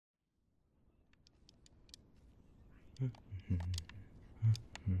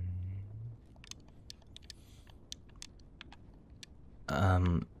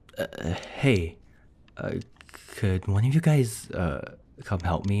Hey, could one of you guys, come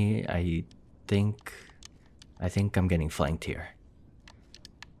help me? Think, I think I'm getting flanked here.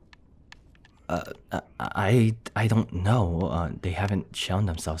 I don't know. They haven't shown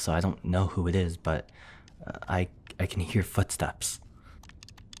themselves, so I don't know who it is, but I can hear footsteps.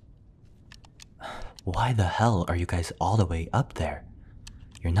 Why the hell are you guys all the way up there?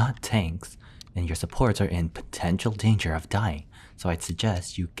 You're not tanks, and your supports are in potential danger of dying, so I'd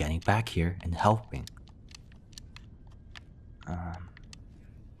suggest you getting back here and helping.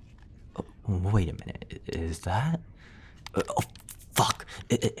 Wait a minute, is that? Oh, fuck!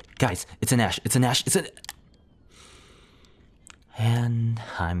 Guys, it's an Ash, it's an Ash, it's an... And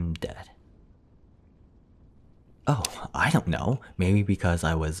I'm dead. Oh, I don't know. Maybe because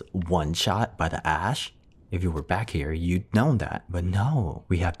I was one shot by the Ash? If you were back here, you'd known that. But no,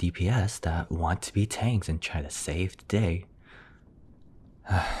 we have DPS that want to be tanks and try to save the day.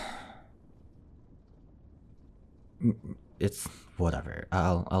 It's whatever.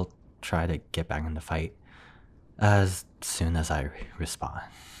 I'll try to get back in the fight as soon as I respond.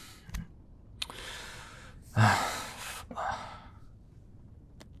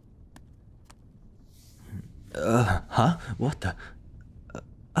 Huh? What the?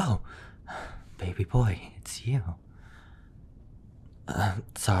 Oh, baby boy, it's you.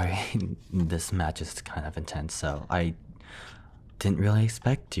 Sorry, this match is kind of intense, so I didn't really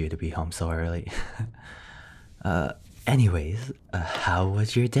expect you to be home so early. Anyways, how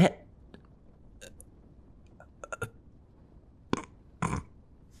was your day?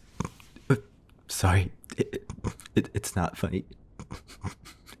 Sorry, it's not funny.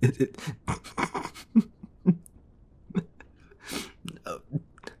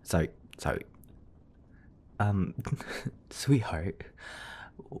 Sorry. Sweetheart,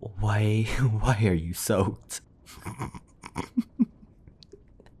 why are you soaked?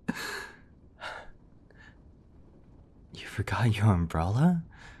 You forgot your umbrella?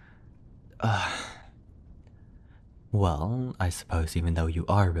 Well, I suppose even though you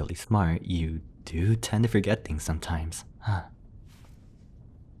are really smart, you do tend to forget things sometimes, huh?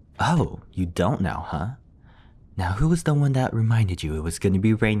 Oh, you don't now, huh? Now who was the one that reminded you it was going to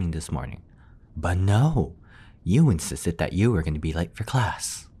be raining this morning? But no, you insisted that you were going to be late for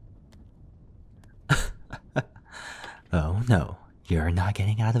class. Oh no, you're not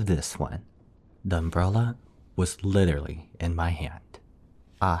getting out of this one. The umbrella was literally in my hand.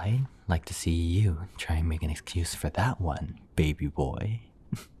 I'd like to see you try and make an excuse for that one, baby boy.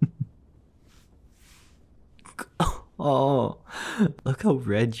 Oh, look how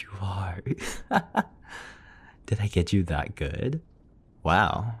red you are. Did I get you that good?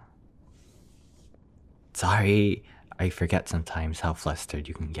 Wow. Sorry, I forget sometimes how flustered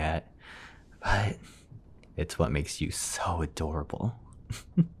you can get, but it's what makes you so adorable.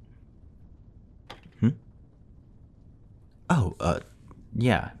 Oh,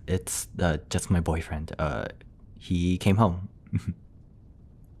 yeah, it's just my boyfriend. He came home.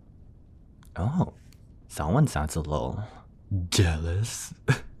 Oh, someone sounds a little jealous.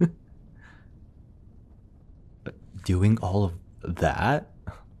 Doing all of that?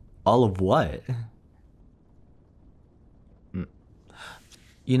 All of what?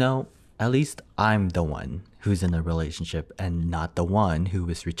 You know, at least I'm the one who's in a relationship and not the one who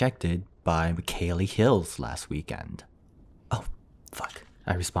was rejected by Kaylee Hills last weekend. Oh, fuck.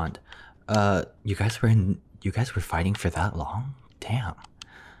 I respond. You guys were fighting for that long? Damn.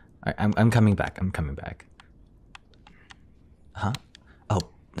 I'm coming back. I'm coming back. Huh? Oh,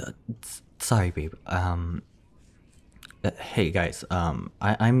 sorry, babe. Hey guys, I'm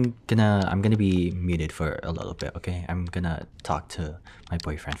gonna be muted for a little bit, okay? I'm gonna talk to my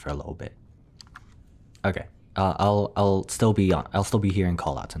boyfriend for a little bit. Okay. I'll still be on. I'll still be here in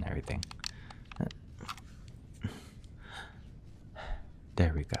callouts and everything.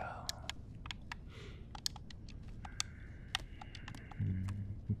 There we go.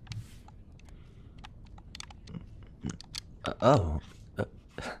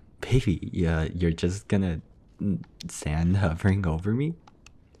 Baby, yeah, you're just gonna sand hovering over me?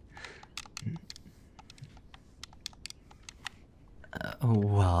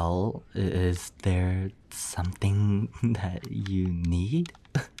 Well, is there something that you need?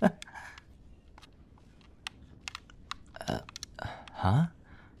 Huh?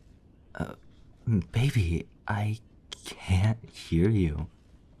 Baby, I can't hear you.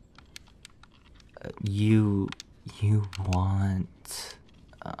 You want...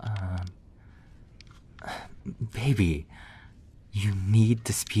 Baby, you need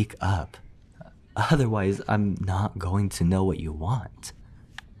to speak up. Otherwise, I'm not going to know what you want.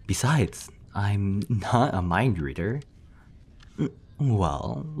 Besides, I'm not a mind reader.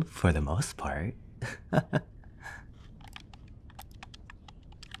 Well, for the most part.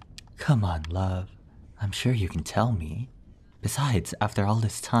 Come on, love. I'm sure you can tell me. Besides, after all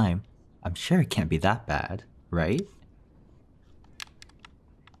this time, I'm sure it can't be that bad, right?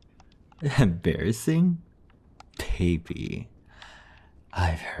 Embarrassing? Baby,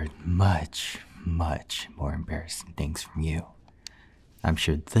 I've heard much, much more embarrassing things from you. I'm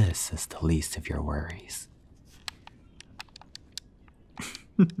sure this is the least of your worries.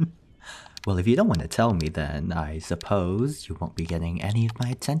 Well, if you don't want to tell me, then I suppose you won't be getting any of my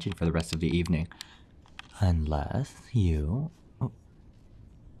attention for the rest of the evening. Unless you.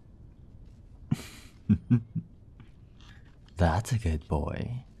 That's a good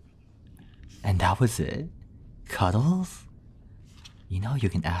boy. And that was it? Cuddles? You know you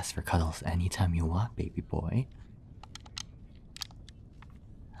can ask for cuddles anytime you want, baby boy.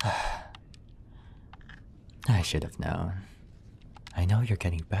 I should have known. I know you're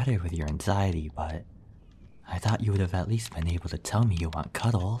getting better with your anxiety, but I thought you would have at least been able to tell me you want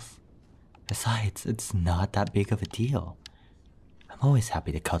cuddles. Besides, it's not that big of a deal. I'm always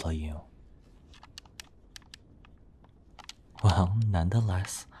happy to cuddle you. Well,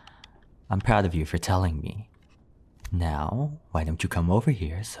 nonetheless, I'm proud of you for telling me. Now, why don't you come over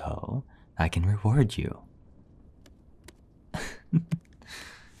here so I can reward you?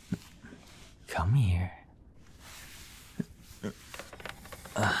 Come here.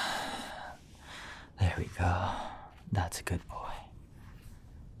 There we go. That's a good boy.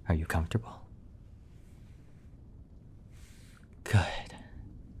 Are you comfortable? Good.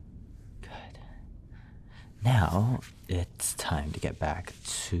 Good. Now, it's time to get back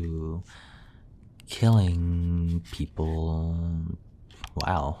to killing people.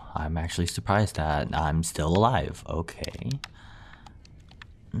 Wow, I'm actually surprised that I'm still alive. Okay.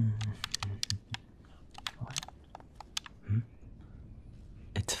 What?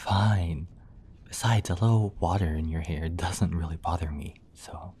 It's fine. Besides, a little water in your hair doesn't really bother me,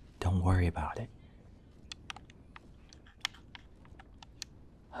 so don't worry about it.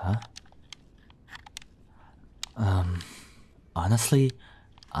 Huh? Honestly,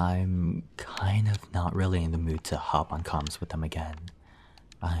 I'm kind of not really in the mood to hop on comms with them again.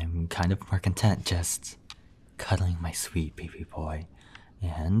 I'm kind of more content just cuddling my sweet baby boy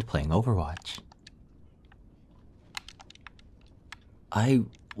and playing Overwatch. I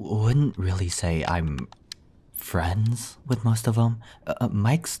wouldn't really say I'm friends with most of them.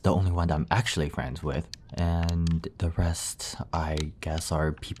 Mike's the only one that I'm actually friends with, and the rest, I guess,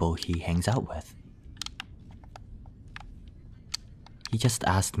 are people he hangs out with. He just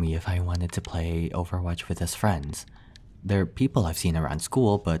asked me if I wanted to play Overwatch with his friends. They're people I've seen around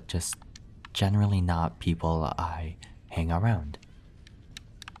school, but just generally not people I hang around.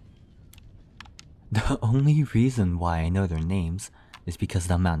 The only reason why I know their names is because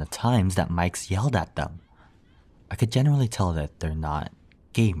the amount of times that Mike's yelled at them. I could generally tell that they're not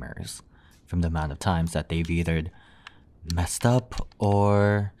gamers from the amount of times that they've either messed up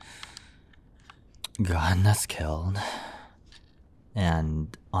or gotten us killed.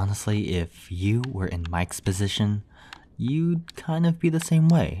 And honestly, if you were in Mike's position, you'd kind of be the same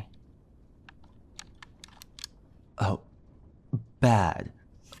way. Oh, bad.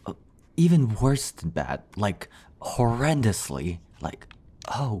 Even worse than bad. Like, horrendously. Like,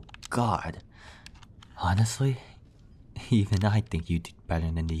 oh god. Honestly, even I think you did better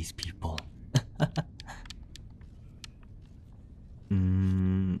than these people.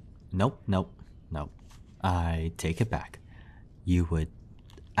 Nope, nope, nope. I take it back. You would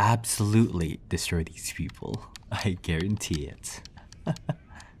absolutely destroy these people. I guarantee it.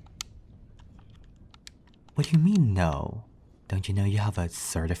 What do you mean, no? Don't you know you have a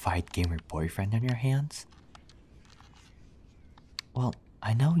certified gamer boyfriend on your hands? Well,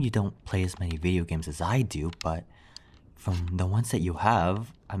 I know you don't play as many video games as I do, but from the ones that you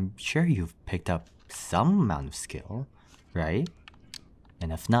have, I'm sure you've picked up some amount of skill, right?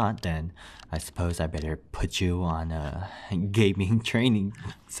 And if not, then I suppose I better put you on a gaming training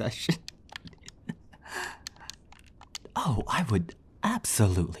session. Oh, I would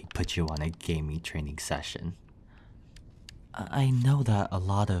absolutely put you on a gaming training session. I know that a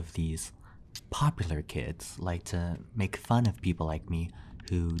lot of these popular kids like to make fun of people like me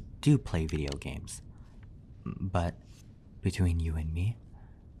who do play video games. But between you and me,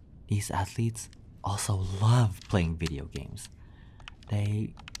 these athletes also love playing video games.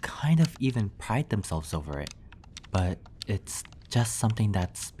 They kind of even pride themselves over it, but it's just something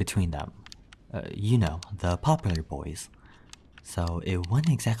that's between them. You know, the popular boys. So it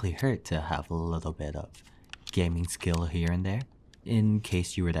wouldn't exactly hurt to have a little bit of gaming skill here and there, in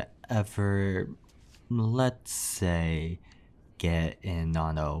case you were to ever, let's say, get in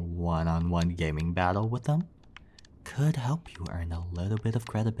on a one-on-one gaming battle with them. Could help you earn a little bit of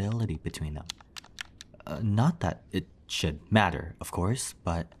credibility between them. Not that it should matter, of course,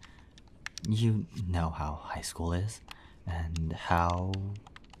 but you know how high school is and how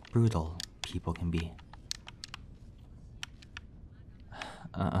brutal people can be.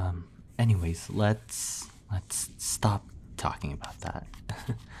 Anyways, let's stop talking about that.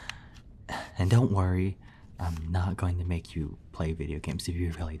 And don't worry, I'm not going to make you play video games if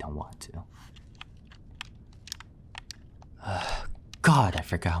you really don't want to. God, I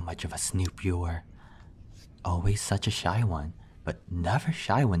forgot how much of a snoop you were. Always such a shy one, but never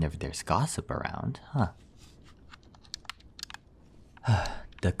shy whenever there's gossip around, huh?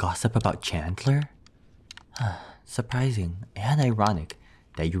 The gossip about Chandler? Surprising and ironic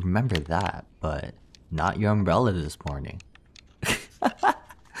that you remember that, but not your umbrella this morning.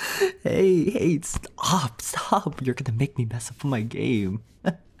 Hey, stop. You're gonna make me mess up my game.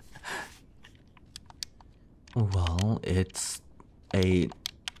 Well, it's a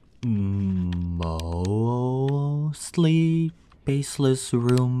mostly baseless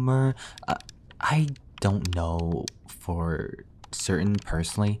rumor. I don't know for certain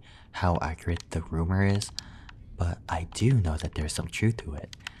personally how accurate the rumor is, but I do know that there's some truth to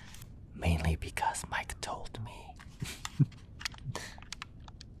it. Mainly because Mike told me.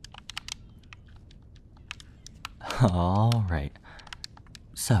 Alright.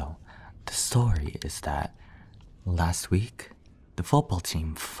 So, the story is that last week, the football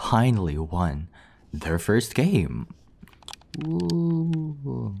team finally won their first game.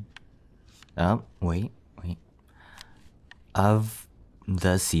 Ooh. Oh, wait. Of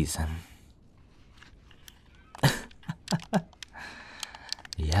the season.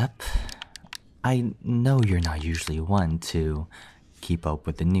 Yep. I know you're not usually one to keep up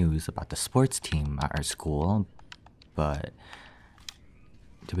with the news about the sports team at our school, but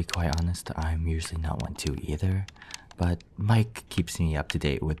to be quite honest, I'm usually not one to either. But Mike keeps me up to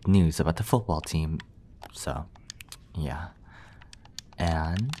date with news about the football team, so yeah.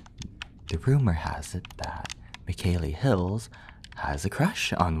 And the rumor has it that Michaeli Hills has a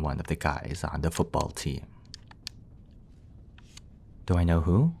crush on one of the guys on the football team. Do I know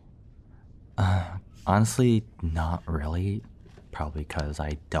who? Honestly, not really. Probably because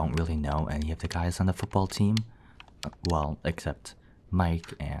I don't really know any of the guys on the football team. Well, except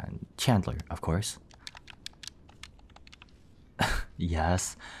Mike and Chandler, of course.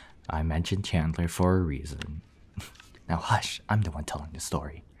 Yes, I mentioned Chandler for a reason. Now hush, I'm the one telling the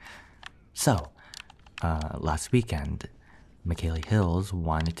story. So, last weekend, Michaeli Hills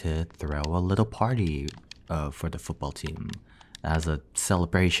wanted to throw a little party for the football team as a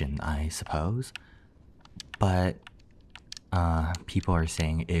celebration, I suppose. But people are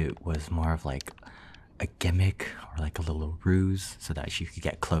saying it was more of like a gimmick or like a little ruse so that she could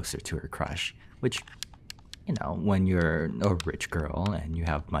get closer to her crush. Which, you know, when you're a rich girl and you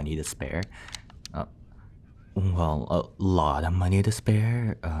have money to spare, well, a lot of money to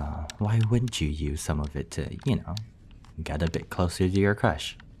spare, why wouldn't you use some of it to, you know, get a bit closer to your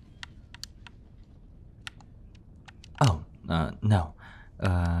crush? Oh, no.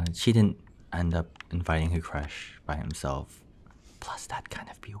 She didn't end up inviting her crush by himself. Plus, that'd kind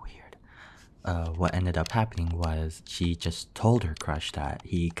of be weird. What ended up happening was she just told her crush that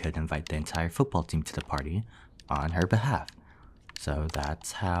he could invite the entire football team to the party on her behalf. So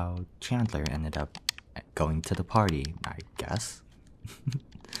that's how Chandler ended up going to the party, I guess.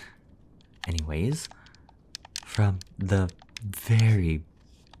 Anyways, from the very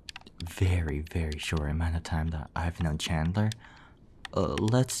short amount of time that I've known Chandler,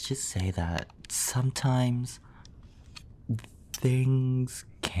 let's just say that sometimes things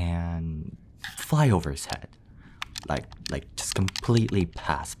can fly over his head. Like just completely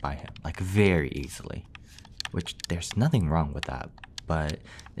pass by him, like very easily. Which there's nothing wrong with that. But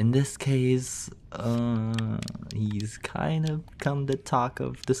in this case, he's kind of come the talk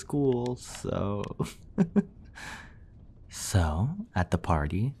of the school, so... So, at the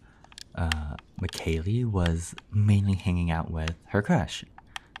party, Michaeli was mainly hanging out with her crush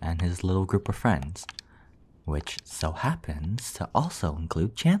and his little group of friends, which so happens to also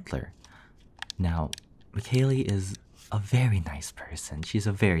include Chandler. Now, Michaeli is a very nice person. She's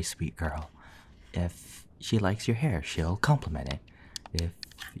a very sweet girl. If she likes your hair, she'll compliment it. If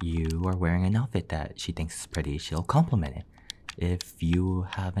you are wearing an outfit that she thinks is pretty, she'll compliment it. If you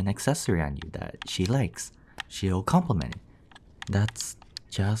have an accessory on you that she likes, she'll compliment it. That's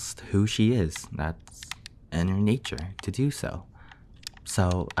just who she is. That's in her nature to do so.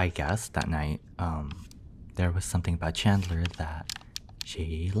 So I guess that night, there was something about Chandler that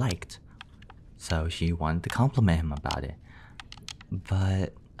she liked. So she wanted to compliment him about it.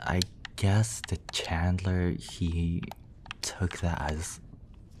 But I guess the Chandler, he took that as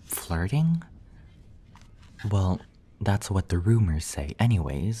flirting? Well, that's what the rumors say,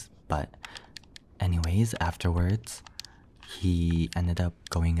 anyways. But, anyways, afterwards, he ended up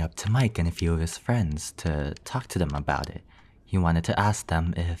going up to Mike and a few of his friends to talk to them about it. He wanted to ask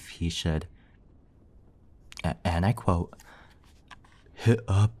them if he should, and I quote, hit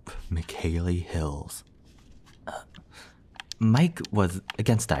up McKaylee Hills. Mike was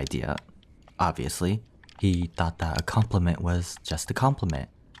against the idea, obviously. He thought that a compliment was just a compliment,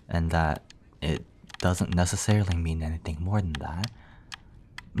 and that it doesn't necessarily mean anything more than that.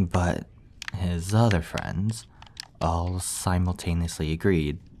 But his other friends all simultaneously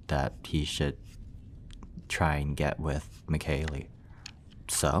agreed that he should try and get with McKaylee.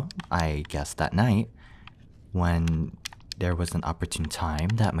 So, I guess that night, when there was an opportune time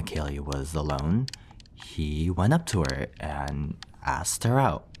that McKaylee was alone, he went up to her and asked her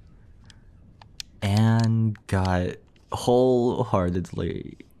out. And got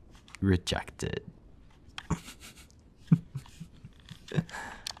wholeheartedly rejected.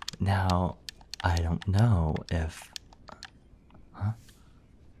 Now, I don't know if... Huh?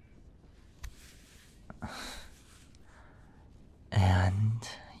 And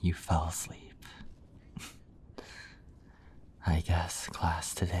you fell asleep. I guess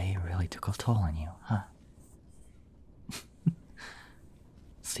class today really took a toll on you, huh?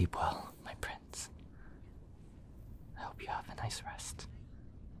 Sleep well, my prince. I hope you have a nice rest.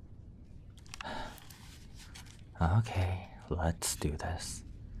 Okay, let's do this.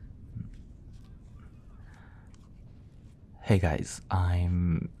 Hey guys,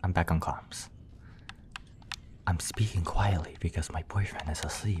 I'm back on comms. I'm speaking quietly because my boyfriend is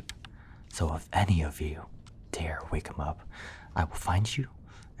asleep. So if any of you dare wake him up, I will find you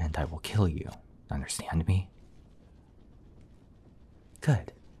and I will kill you. Understand me?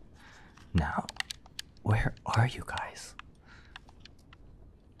 Good. Now, where are you guys?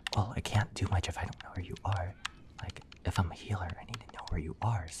 Well, I can't do much if I don't know where you are. Like, if I'm a healer, I need to know where you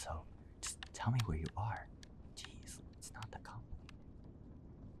are, so just tell me where you are.